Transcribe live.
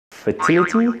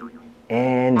fertility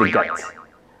and the gut.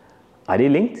 Are they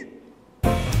linked?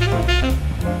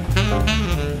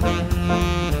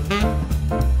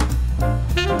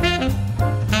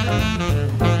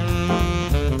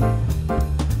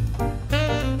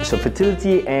 So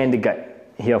fertility and the gut.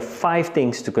 Here are 5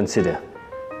 things to consider.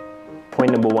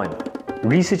 Point number 1.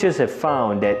 Researchers have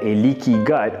found that a leaky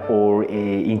gut or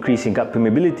an increase in gut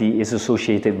permeability is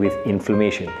associated with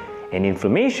inflammation. And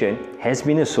inflammation has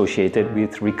been associated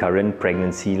with recurrent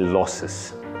pregnancy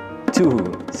losses. 2.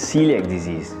 Celiac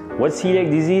disease. What's celiac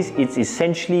disease? It's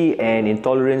essentially an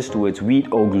intolerance towards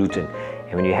wheat or gluten.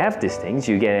 And when you have these things,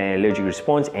 you get an allergic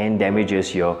response and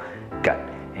damages your gut.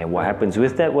 And what happens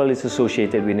with that? Well, it's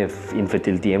associated with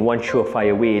infertility, and one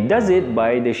surefire way it does it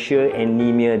by the sheer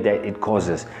anemia that it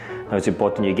causes. Now, it's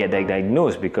important you get that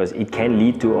diagnosed because it can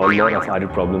lead to a lot of other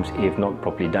problems if not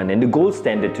properly done. And the gold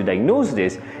standard to diagnose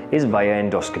this is via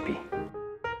endoscopy.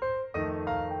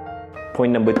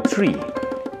 Point number 3,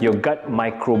 your gut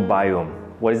microbiome.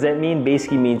 What does that mean?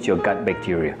 Basically means your gut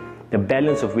bacteria, the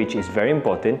balance of which is very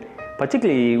important,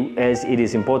 particularly as it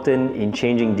is important in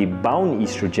changing the bound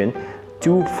estrogen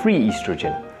to free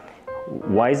estrogen.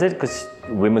 Why is it? Because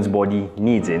women's body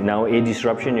needs it. Now, a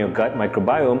disruption in your gut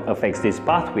microbiome affects this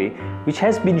pathway, which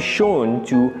has been shown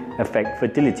to affect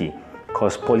fertility,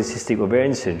 cause polycystic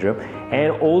ovarian syndrome,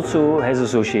 and also has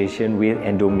association with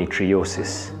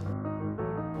endometriosis.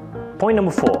 Point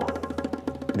number 4,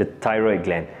 the thyroid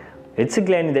gland. It's a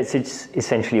gland that sits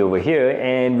essentially over here,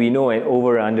 and we know an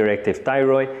over or underactive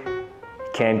thyroid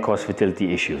can cause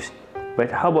fertility issues.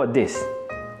 But how about this?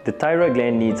 The thyroid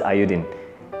gland needs iodine,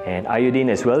 and iodine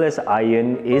as well as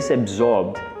iron is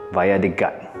absorbed via the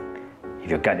gut.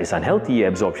 If your gut is unhealthy, your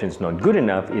absorption is not good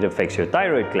enough, it affects your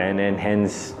thyroid gland, and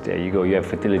hence, there you go, you have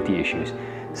fertility issues.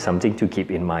 Something to keep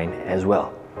in mind as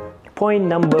well. Point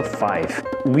number 5.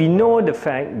 We know the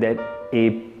fact that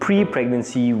a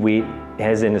pre-pregnancy weight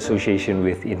has an association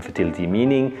with infertility,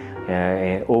 meaning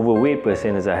an overweight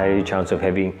person has a higher chance of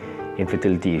having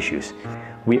infertility issues.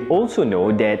 We also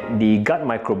know that the gut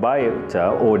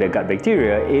microbiota or the gut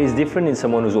bacteria is different in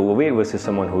someone who's overweight versus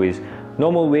someone who is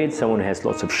normal weight, someone who has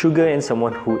lots of sugar, and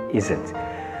someone who isn't.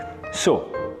 So,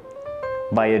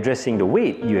 by addressing the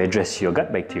weight, you address your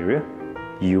gut bacteria,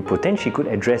 you potentially could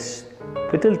address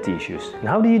fertility issues. And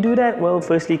how do you do that? Well,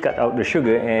 firstly, cut out the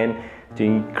sugar, and to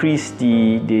increase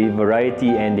the variety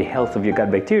and the health of your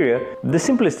gut bacteria, the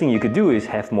simplest thing you could do is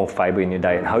have more fiber in your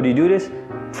diet. How do you do this?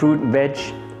 Fruit, veg,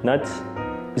 nuts.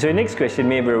 So your next question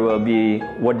may very well be,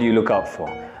 what do you look out for?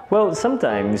 Well,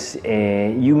 sometimes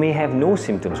you may have no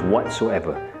symptoms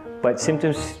whatsoever, but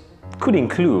symptoms could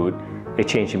include a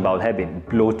change in bowel habit,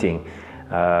 bloating,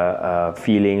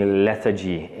 feeling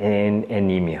lethargy, and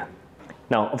anemia.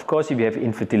 Now, of course, if you have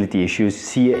infertility issues,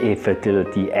 see a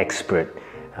fertility expert.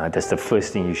 That's the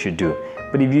first thing you should do.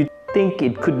 But if you think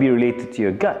it could be related to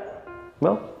your gut,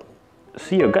 well,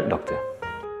 see your gut doctor.